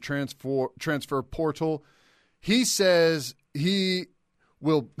into the transfer portal? He says he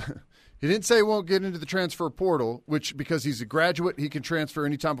will. He didn't say he won't get into the transfer portal, which because he's a graduate, he can transfer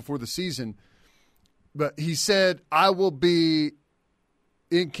anytime before the season. But he said, I will be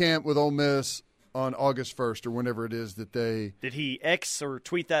in camp with Ole Miss on August 1st or whenever it is that they. Did he X or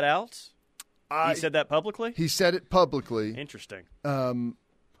tweet that out? He said that publicly? He said it publicly. Interesting.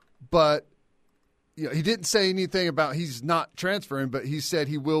 But you know, he didn't say anything about he's not transferring, but he said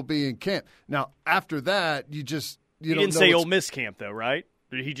he will be in camp. Now, after that, you don't didn't say Ole Miss camp, though, right?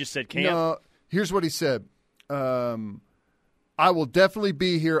 He just said camp? No, here's what he said. I will definitely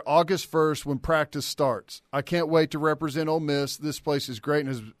be here August 1st when practice starts. I can't wait to represent Ole Miss. This place is great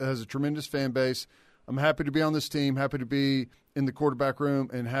and has a tremendous fan base. I'm happy to be on this team, happy to be in the quarterback room,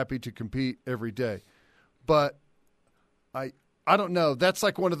 and happy to compete every day. But I don't know. That's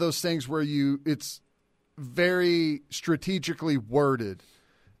like one of those things where it's very strategically worded.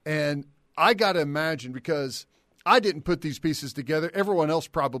 And I got to imagine, because I didn't put these pieces together. Everyone else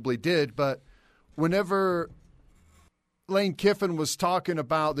probably did. But whenever Lane Kiffin was talking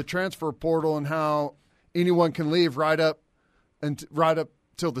about the transfer portal and how anyone can leave right up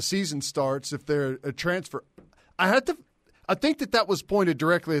till the season starts if they're a transfer, I think that was pointed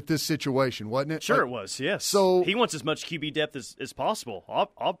directly at this situation, wasn't it? Sure, it was, yes. So he wants as much QB depth as possible,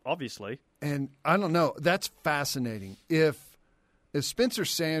 obviously. And I don't know. That's fascinating. If Spencer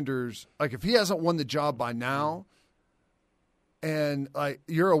Sanders, like if he hasn't won the job by now, and like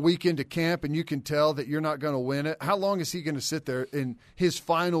you're a week into camp and you can tell that you're not going to win it, how long is he going to sit there in his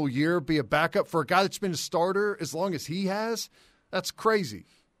final year, be a backup for a guy that's been a starter as long as he has? That's crazy.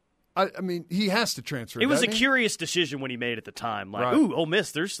 I mean, he has to transfer. It was a doesn't he? curious decision when he made at the time. Like, Right. ooh, Ole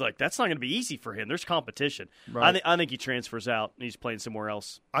Miss, that's not going to be easy for him. There's competition. Right. I think he transfers out and he's playing somewhere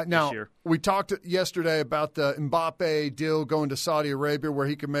else Now, this year. we talked yesterday about the Mbappe deal going to Saudi Arabia where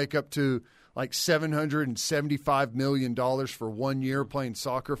he could make up to like $775 million for 1 year playing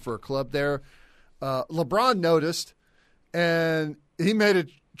soccer for a club there. LeBron noticed, and he made a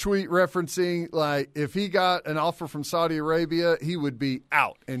tweet referencing, like, if he got an offer from Saudi Arabia, he would be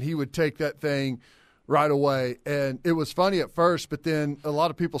out, and he would take that thing right away. And it was funny at first, but then a lot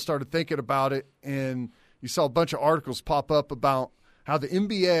of people started thinking about it, and you saw a bunch of articles pop up about how the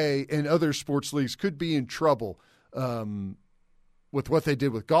NBA and other sports leagues could be in trouble with what they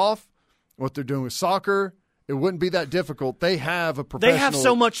did with golf, what they're doing with soccer. It wouldn't be that difficult. They have a professional. They have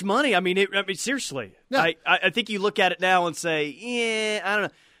so much money. I mean, seriously. Yeah. I think you look at it now and say, yeah, I don't know.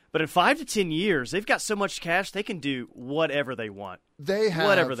 But in 5 to 10 years, they've got so much cash, they can do whatever they want. They have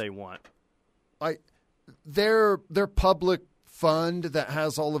whatever they want. Like their public fund that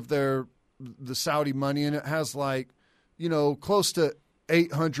has all of the Saudi money in it has like, close to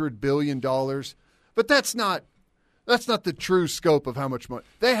 $800 billion. But that's not the true scope of how much money.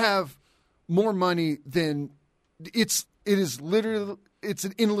 They have more money than it's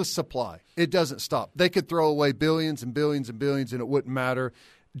an endless supply. It doesn't stop. They could throw away billions and billions and billions and it wouldn't matter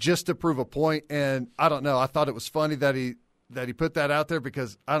just to prove a point. And I don't know. I thought it was funny that he put that out there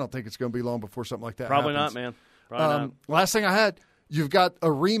because I don't think it's going to be long before something like that Probably happens. not, man. Probably not. Last thing I had, you've got a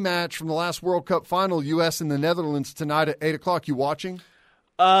rematch from the last World Cup final, U.S. and the Netherlands tonight at 8 o'clock. You watching?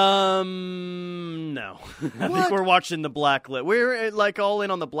 No. I think we're watching the blacklist. We're like all in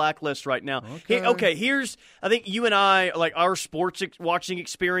on the blacklist right now. Okay, here's, I think you and I, like our sports watching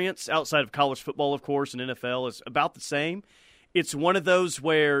experience outside of college football, of course, and NFL is about the same. It's one of those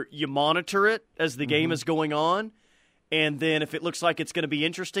where you monitor it as the game is going on, and then if it looks like it's going to be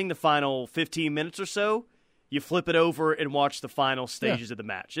interesting, the final 15 minutes or so, you flip it over and watch the final stages of the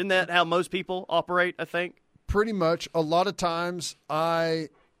match. Isn't that how most people operate, I think? Pretty much. A lot of times I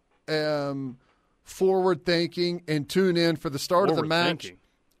am forward thinking and tune in for the start of the match.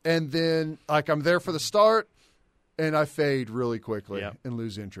 And then I'm there for the start and I fade really quickly and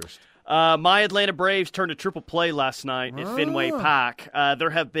lose interest. My Atlanta Braves turned a triple play last night at Fenway Park.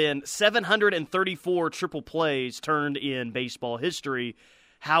 There have been 734 triple plays turned in baseball history.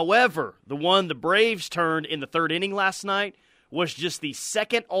 However, the one the Braves turned in the third inning last night was just the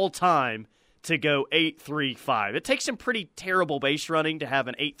second all-time to go 8-3-5. It takes some pretty terrible base running to have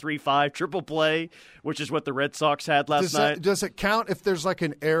an 8-3-5 triple play, which is what the Red Sox had last night. Does it count if there's like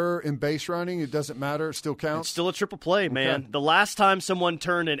an error in base running? It doesn't matter. It still counts? It's still a triple play, man. Okay. The last time someone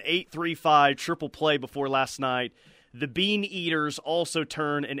turned an 8-3-5 triple play before last night, the Bean Eaters also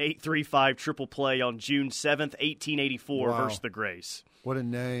turned an 8-3-5 triple play on June 7th, 1884 versus the Grays. What a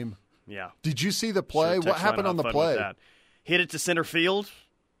name. Yeah. Did you see the play? Sure, what happened on the play? Hit it to center field.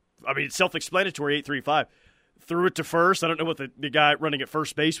 I mean, it's self-explanatory, 8-3-5. Threw it to first. I don't know what the guy running at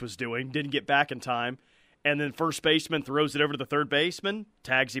first base was doing. Didn't get back in time. And then first baseman throws it over to the third baseman,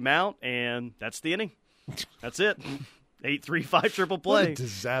 tags him out, and that's the inning. That's it. 8-3-5 triple play. What a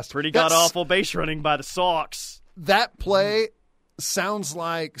disaster. Pretty god-awful base running by the Sox. That play sounds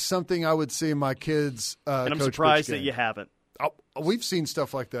like something I would see in my kids' and I'm Coach surprised Pitch that game. you haven't. We've seen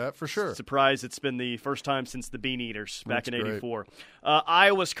stuff like that, for sure. Surprised it's been the first time since the Bean Eaters back in That's great. '84.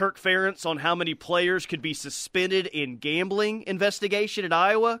 Iowa's Kirk Ferentz on how many players could be suspended in gambling investigation at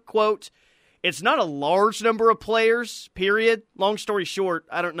Iowa. Quote, it's not a large number of players, period. Long story short,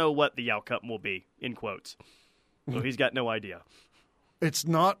 I don't know what the outcome will be, in quotes. So he's got no idea. It's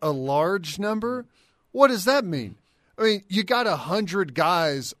not a large number? What does that mean? I mean, you got 100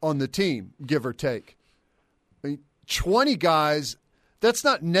 guys on the team, give or take. I mean, 20 guys, that's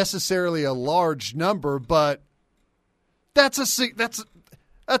not necessarily a large number, but that's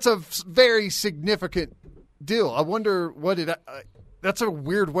a very significant deal. I wonder that's a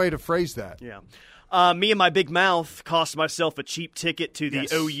weird way to phrase that. Yeah. Me and my big mouth cost myself a cheap ticket to the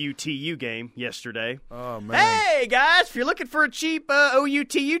OUTU game yesterday. Oh, man. Hey, guys, if you're looking for a cheap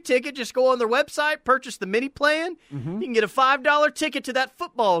OUTU ticket, just go on their website, purchase the mini plan. Mm-hmm. You can get a $5 ticket to that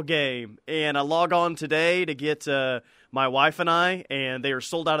football game. And I log on today to get my wife and I, and they are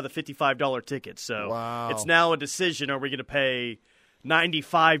sold out of the $55 tickets. So It's now a decision. Are we going to pay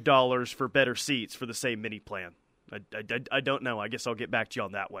 $95 for better seats for the same mini plan? I don't know. I guess I'll get back to you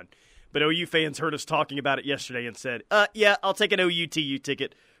on that one. But OU fans heard us talking about it yesterday and said, yeah, I'll take an OUTU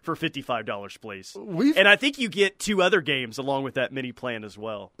ticket for $55, please. And I think you get 2 other games along with that mini plan as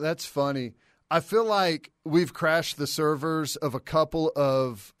well. That's funny. I feel like we've crashed the servers of a couple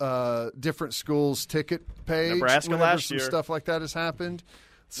of different schools' ticket page. Nebraska whenever last some year. Stuff like that has happened.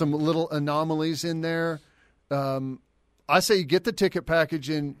 some little anomalies in there. I say you get the ticket package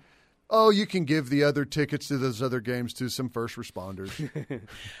and, you can give the other tickets to those other games to some first responders.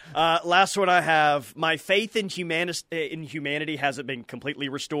 Last one I have, my faith in humanity hasn't been completely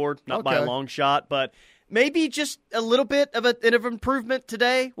restored, not by a long shot, but maybe just a little bit of an improvement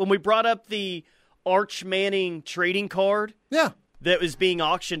today when we brought up the Arch Manning trading card. Yeah. That was being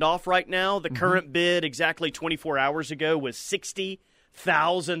auctioned off right now. The current bid exactly 24 hours ago was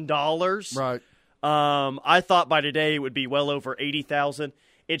 $60,000. Right. I thought by today it would be well over $80,000.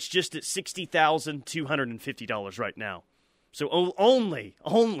 It's just at $60,250 right now. So only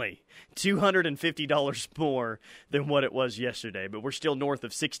 $250 more than what it was yesterday. But we're still north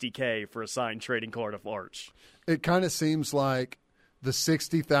of $60K for a signed trading card of Arch. It kind of seems like the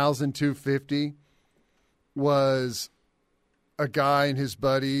 $60,250 was a guy and his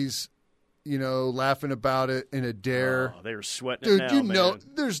buddies, laughing about it in a dare. Oh, they were sweating Dude, it now, man.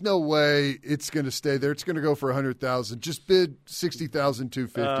 There's no way it's going to stay there. It's going to go for $100,000. Just bid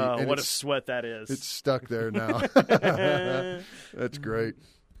 $60,250. Oh, what a sweat that is. It's stuck there now. That's great.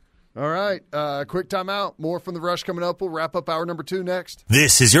 All right, quick timeout. More from the Rush coming up. We'll wrap up hour number 2 next.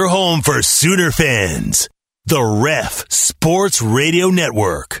 This is your home for Sooner fans. The Ref Sports Radio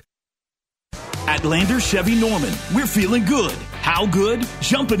Network. At Landers Chevy Norman, we're feeling good. How good?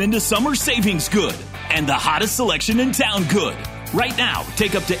 Jumping into summer savings good. And the hottest selection in town good. Right now,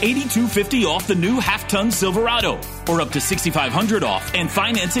 take up to $8,250 off the new half-ton Silverado, or up to $6,500 off, and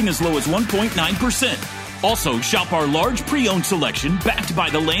financing as low as 1.9%. Also, shop our large pre-owned selection backed by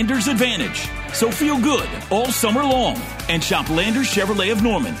the Landers Advantage. So feel good all summer long. And shop Landers Chevrolet of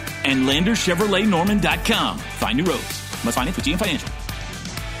Norman and LandersChevroletNorman.com. Find new roads. Must finance with GM Financial.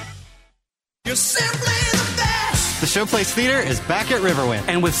 You're simply the best. The Showplace Theater is back at Riverwind,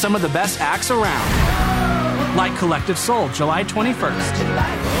 and with some of the best acts around. Like Collective Soul, July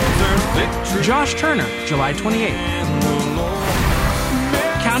 21st. Josh Turner, July 28th.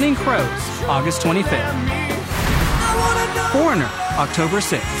 Counting Crows, August 25th. Foreigner, October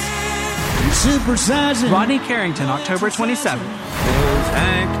 6th. Rodney Carrington, October 27th.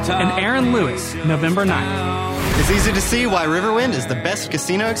 And Aaron Lewis, November 9th. It's easy to see why Riverwind is the best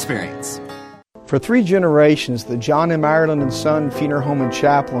casino experience. For 3 generations, the John M. Ireland & Son Funeral Home and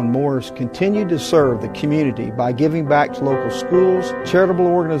Chapel in Morris continued to serve the community by giving back to local schools, charitable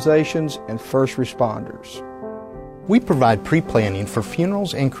organizations, and first responders. We provide pre-planning for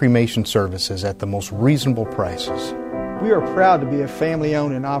funerals and cremation services at the most reasonable prices. We are proud to be a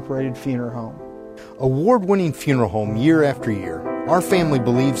family-owned and operated funeral home. Award-winning funeral home year after year, our family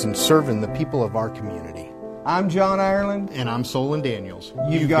believes in serving the people of our community. I'm John Ireland. And I'm Solon Daniels.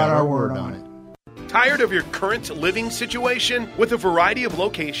 You've got our word on it. Tired of your current living situation? With a variety of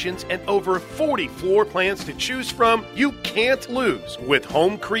locations and over 40 floor plans to choose from, you can't lose with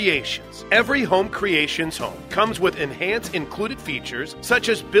Home Creations. Every Home Creations home comes with enhanced included features such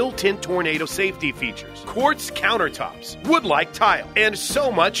as built-in tornado safety features, quartz countertops, wood-like tile, and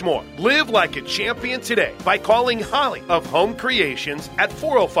so much more. Live like a champion today by calling Holly of Home Creations at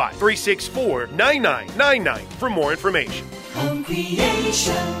 405-364-9999 for more information. Home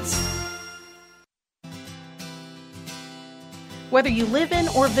Creations. Whether you live in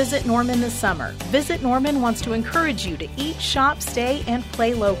or visit Norman this summer, Visit Norman wants to encourage you to eat, shop, stay, and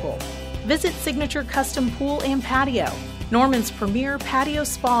play local. Visit Signature Custom Pool and Patio, Norman's premier patio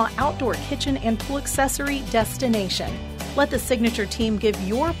spa, outdoor kitchen, and pool accessory destination. Let the Signature team give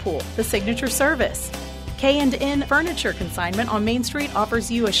your pool the signature service. K&N Furniture Consignment on Main Street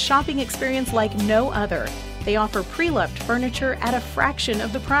offers you a shopping experience like no other. They offer pre-loved furniture at a fraction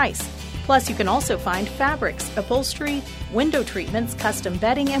of the price. Plus, you can also find fabrics, upholstery, window treatments, custom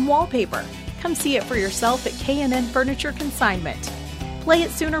bedding, and wallpaper. Come see it for yourself at K&N Furniture Consignment. Play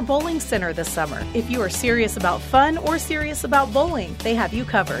at Sooner Bowling Center this summer. If you are serious about fun or serious about bowling, they have you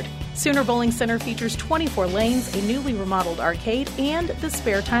covered. Sooner Bowling Center features 24 lanes, a newly remodeled arcade, and the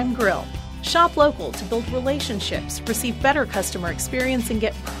Spare Time Grill. Shop local to build relationships, receive better customer experience, and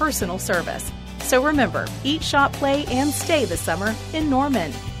get personal service. So remember, eat, shop, play, and stay this summer in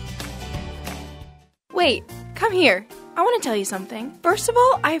Norman. Wait, come here. I want to tell you something. First of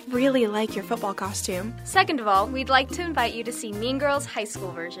all, I really like your football costume. Second of all, we'd like to invite you to see Mean Girls High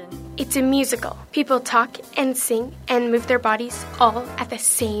School version. It's a musical. People talk and sing and move their bodies all at the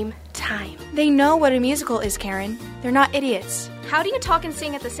same time. They know what a musical is, Karen. They're not idiots. How do you talk and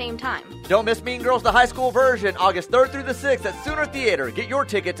sing at the same time? Don't miss Mean Girls the High School version, August 3rd through the 6th at Sooner Theater. Get your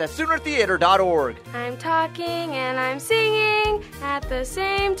tickets at SoonerTheater.org. I'm talking and I'm singing at the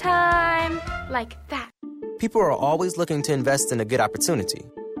same time, like that. People are always looking to invest in a good opportunity.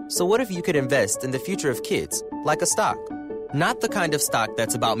 So what if you could invest in the future of kids, like a stock? Not the kind of stock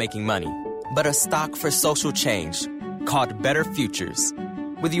that's about making money, but a stock for social change called Better Futures.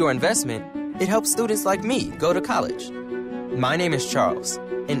 With your investment, it helps students like me go to college. My name is Charles,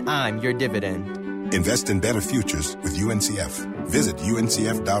 and I'm your dividend. Invest in better futures with UNCF. Visit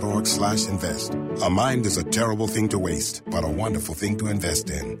uncf.org/invest. A mind is a terrible thing to waste, but a wonderful thing to invest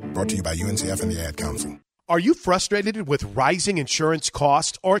in. Brought to you by UNCF and the Ad Council. Are you frustrated with rising insurance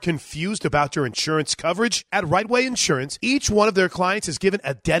costs or confused about your insurance coverage? At Right Way Insurance, each one of their clients is given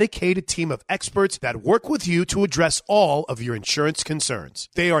a dedicated team of experts that work with you to address all of your insurance concerns.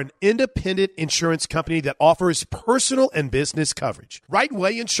 They are an independent insurance company that offers personal and business coverage. Right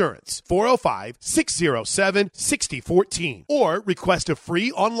Way Insurance, 405-607-6014. Or request a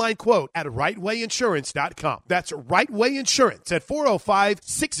free online quote at rightwayinsurance.com. That's Right Way Insurance at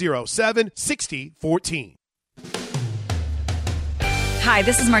 405-607-6014. Hi,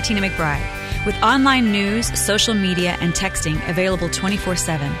 this is Martina McBride. With online news, social media, and texting available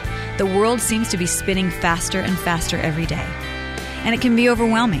 24/7, the world seems to be spinning faster and faster every day. And it can be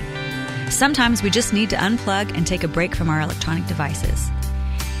overwhelming. Sometimes we just need to unplug and take a break from our electronic devices.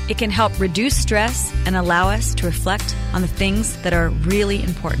 It can help reduce stress and allow us to reflect on the things that are really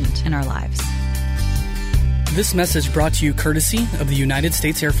important in our lives. This message brought to you courtesy of the United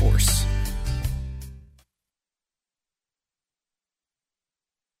States Air Force.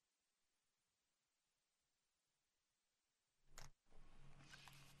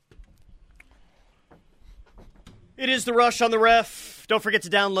 It is The Rush on the Ref. Don't forget to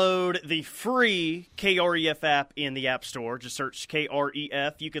download the free KREF app in the App Store. Just search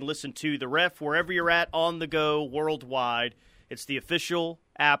KREF. You can listen to The Ref wherever you're at on the go worldwide. It's the official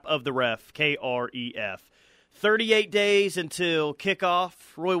app of The Ref, KREF. 38 days until kickoff.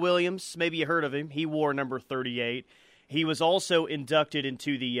 Roy Williams, maybe you heard of him. He wore number 38. He was also inducted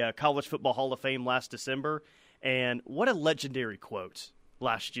into the College Football Hall of Fame last December. And what a legendary quote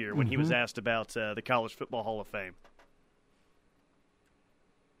last year when he was asked about the College Football Hall of Fame.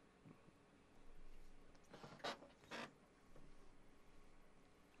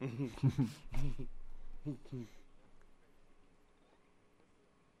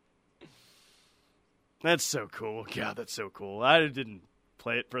 That's so cool. God, that's so cool. I didn't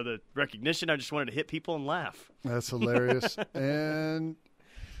play it for the recognition. I just wanted to hit people and laugh. That's hilarious. And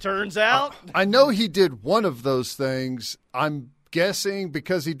turns out I know he did one of those things. I'm guessing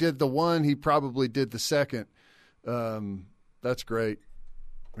because he did the one, he probably did the second. That's great.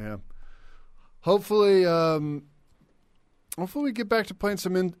 Yeah. Hopefully we get back to playing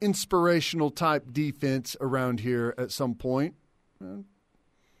some inspirational type defense around here at some point.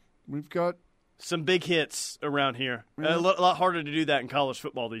 We've got some big hits around here. A lot harder to do that in college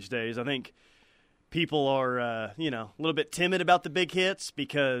football these days. I think people are, a little bit timid about the big hits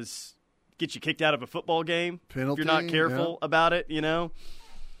because it gets you kicked out of a football game penalty, if you're not careful about it, Hey,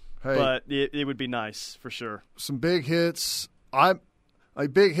 but it would be nice for sure. Some big hits.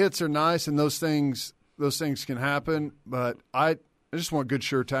 Big hits are nice, and those things can happen. But I just want good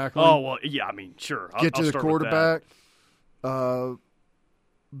sure tackling. Oh well, yeah. I mean, sure. Get to the quarterback.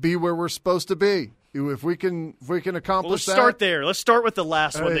 Be where we're supposed to be. If we can accomplish that. Let's start there. Let's start with the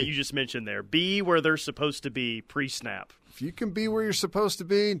last one that you just mentioned there. Be where they're supposed to be pre-snap. If you can be where you're supposed to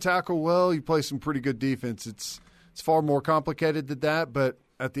be and tackle well, you play some pretty good defense. It's far more complicated than that, but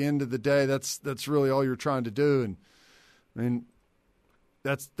at the end of the day, that's really all you're trying to do. And I mean,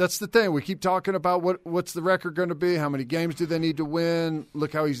 that's the thing. We keep talking about what's the record going to be, how many games do they need to win,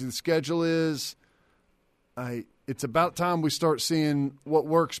 look how easy the schedule is. It's about time we start seeing what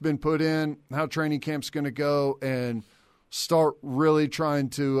work's been put in, how training camp's going to go, and start really trying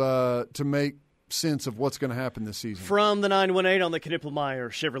to make sense of what's going to happen this season. From the 918 on the Knippelmeyer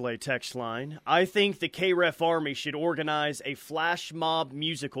Chevrolet text line, I think the KREF Army should organize a flash mob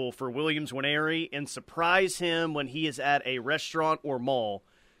musical for Williams Nwaneri and surprise him when he is at a restaurant or mall.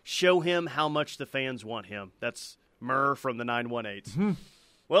 Show him how much the fans want him. That's Murr from the 918. Mm-hmm.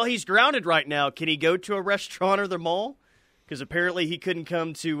 Well, he's grounded right now. Can he go to a restaurant or the mall? Because apparently he couldn't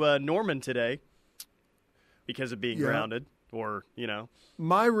come to Norman today because of being grounded or,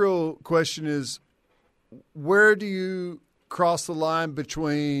 My real question is, where do you cross the line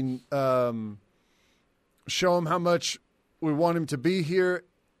between show him how much we want him to be here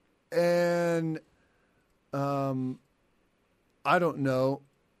and, I don't know,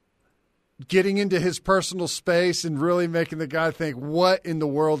 getting into his personal space and really making the guy think, what in the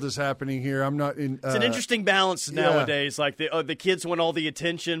world is happening here? I'm not in. It's an interesting balance nowadays. Like the kids want all the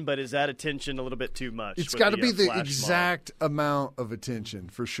attention, but is that attention a little bit too much? It's got to be the exact amount of attention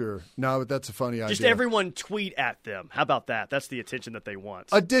for sure. No, but that's a funny idea. Just everyone tweet at them. How about that? That's the attention that they want.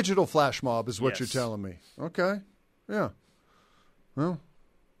 A digital flash mob is what you're telling me. Okay. Yeah. Well,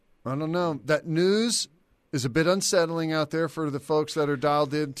 I don't know. That news is a bit unsettling out there for the folks that are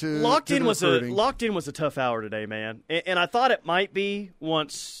dialed into Locked In was recruiting. a tough hour today, man. And I thought it might be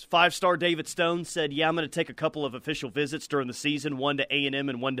once 5-star David Stone said, yeah, I'm going to take a couple of official visits during the season, one to A&M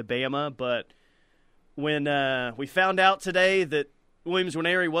and one to Bama. But when we found out today that Williams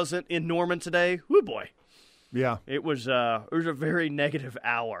Nwaneri wasn't in Norman today, whoo boy. Yeah. It was a very negative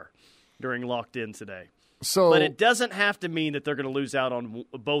hour during Locked In today. But it doesn't have to mean that they're going to lose out on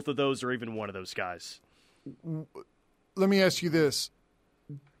both of those or even one of those guys. Let me ask you this.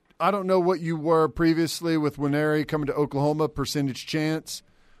 I don't know what you were previously with Nwaneri coming to Oklahoma, percentage chance,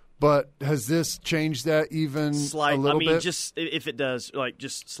 but has this changed that even a little bit? Just if it does,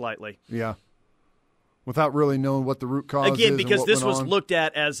 just slightly. Yeah. Without really knowing what the root cause is. Again, because and what this went was on. looked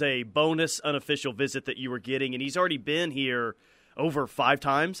at as a bonus unofficial visit that you were getting, and he's already been here over 5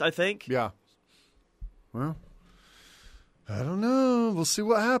 times, I think. Yeah. Well, I don't know. We'll see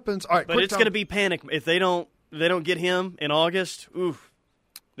what happens. All right, but it's going to be panic if they don't get him in August. Oof,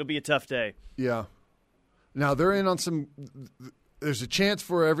 it'll be a tough day. Yeah. Now they're in on some. There's a chance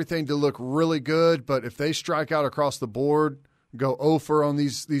for everything to look really good, but if they strike out across the board, go 0-for on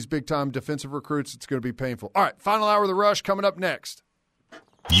these big time defensive recruits, it's going to be painful. All right, final hour of the Rush coming up next.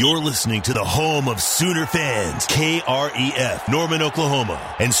 You're listening to the home of Sooner fans, KREF, Norman,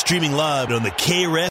 Oklahoma, and streaming live on the KREF